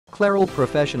Clairol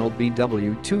Professional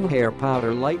BW2 Hair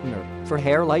Powder Lightener for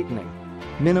hair lightening.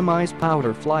 Minimize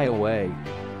powder flyaway.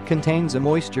 Contains a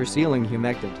moisture-sealing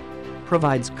humectant.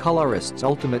 Provides colorists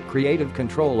ultimate creative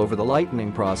control over the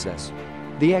lightening process.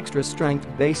 The extra-strength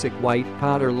Basic White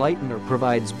Powder Lightener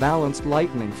provides balanced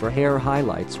lightening for hair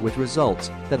highlights with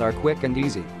results that are quick and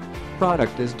easy.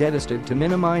 Product is dedusted to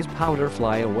minimize powder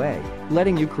flyaway,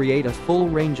 letting you create a full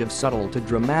range of subtle to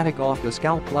dramatic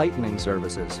off-the-scalp lightening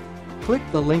services. Click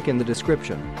the link in the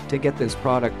description to get this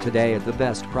product today at the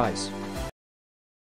best price.